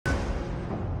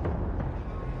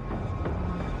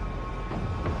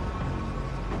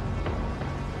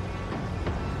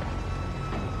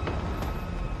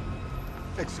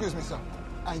Excuse me, sir.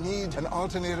 I need an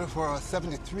alternator for a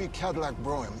 73 Cadillac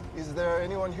Brougham. Is there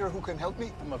anyone here who can help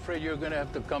me? I'm afraid you're gonna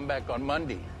have to come back on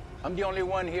Monday. I'm the only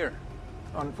one here.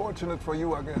 Unfortunate for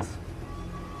you, I guess.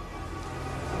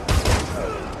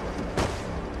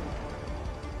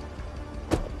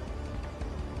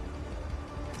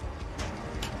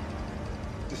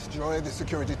 Destroy the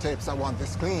security tapes. I want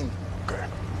this clean. Okay.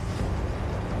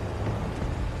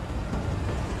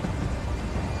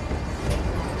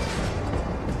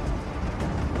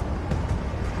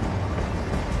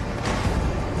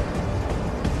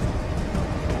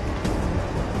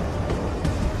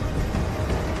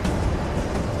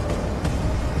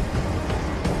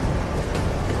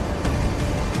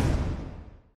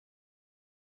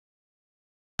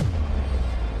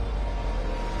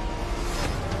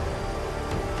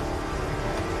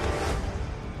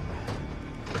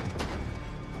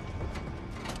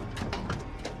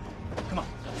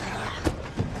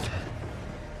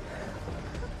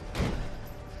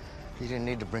 You didn't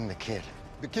need to bring the kid.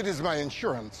 The kid is my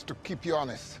insurance, to keep you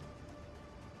honest.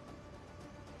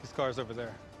 His car's over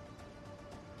there.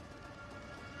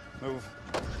 Move.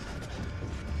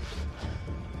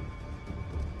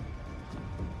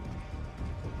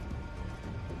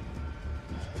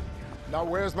 Now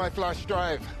where's my flash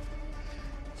drive?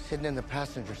 It's hidden in the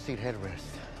passenger seat headrest.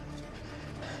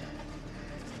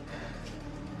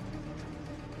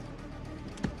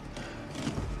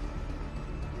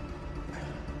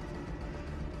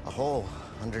 A hole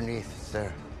underneath, it's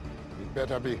there. It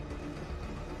better be.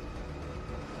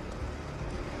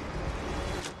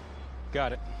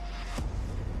 Got it.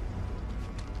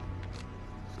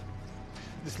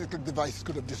 This little device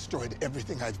could have destroyed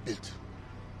everything I've built.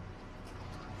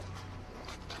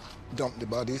 Dump the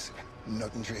bodies,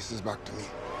 nothing traces back to me.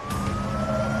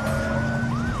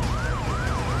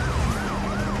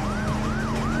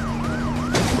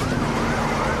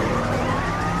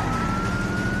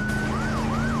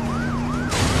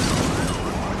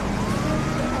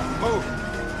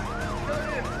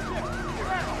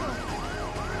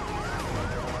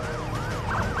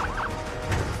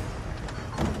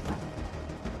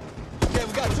 Okay,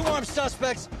 we got 2 armed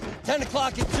suspects, 10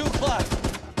 o'clock and 2 o'clock.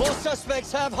 Both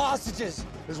suspects have hostages.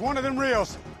 Is one of them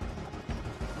Rios?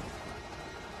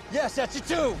 Yes, that's you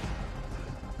 2.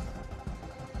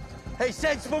 Hey,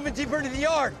 Saint's moving deeper into the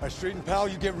yard. All right, Street and Powell,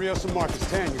 you get Rios and Marcus.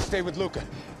 Tan, you stay with Luca.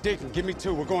 Deacon, give me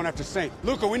 2. We're going after Saint.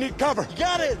 Luca, we need cover. You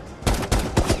got it.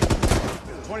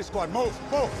 20 squad, move,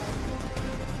 move.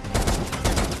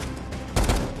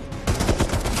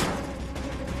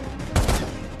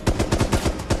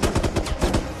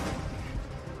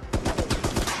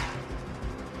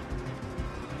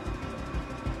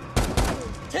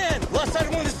 Left side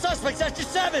of one of the suspects, that's your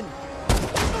 7.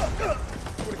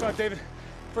 45, David.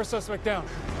 First suspect down.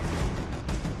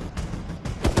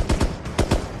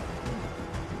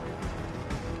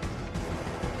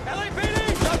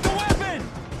 LAPD, drop the weapon!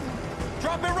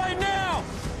 Drop it right now!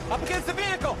 Up against the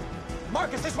vehicle!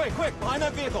 Marcus, this way, quick, behind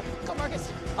that vehicle. Go, Marcus.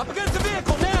 Up against the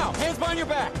vehicle, now! Hands behind your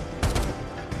back.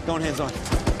 Going hands on.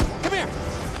 Come here!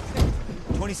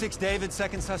 26 David,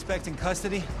 second suspect in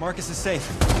custody. Marcus is safe.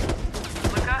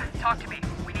 Luca, talk to me.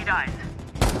 We need eyes.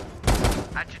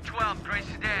 At your 12, Gray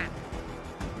Sedan.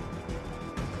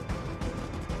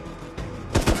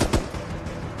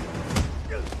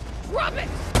 Drop it!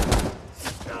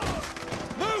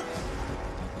 Move!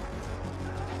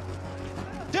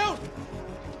 Down!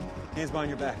 Hands behind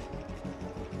your back.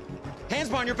 Hands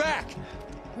behind your back!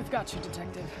 We've got you,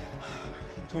 Detective.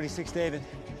 26 David,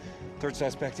 third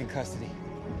suspect in custody.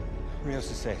 Rios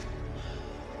is safe.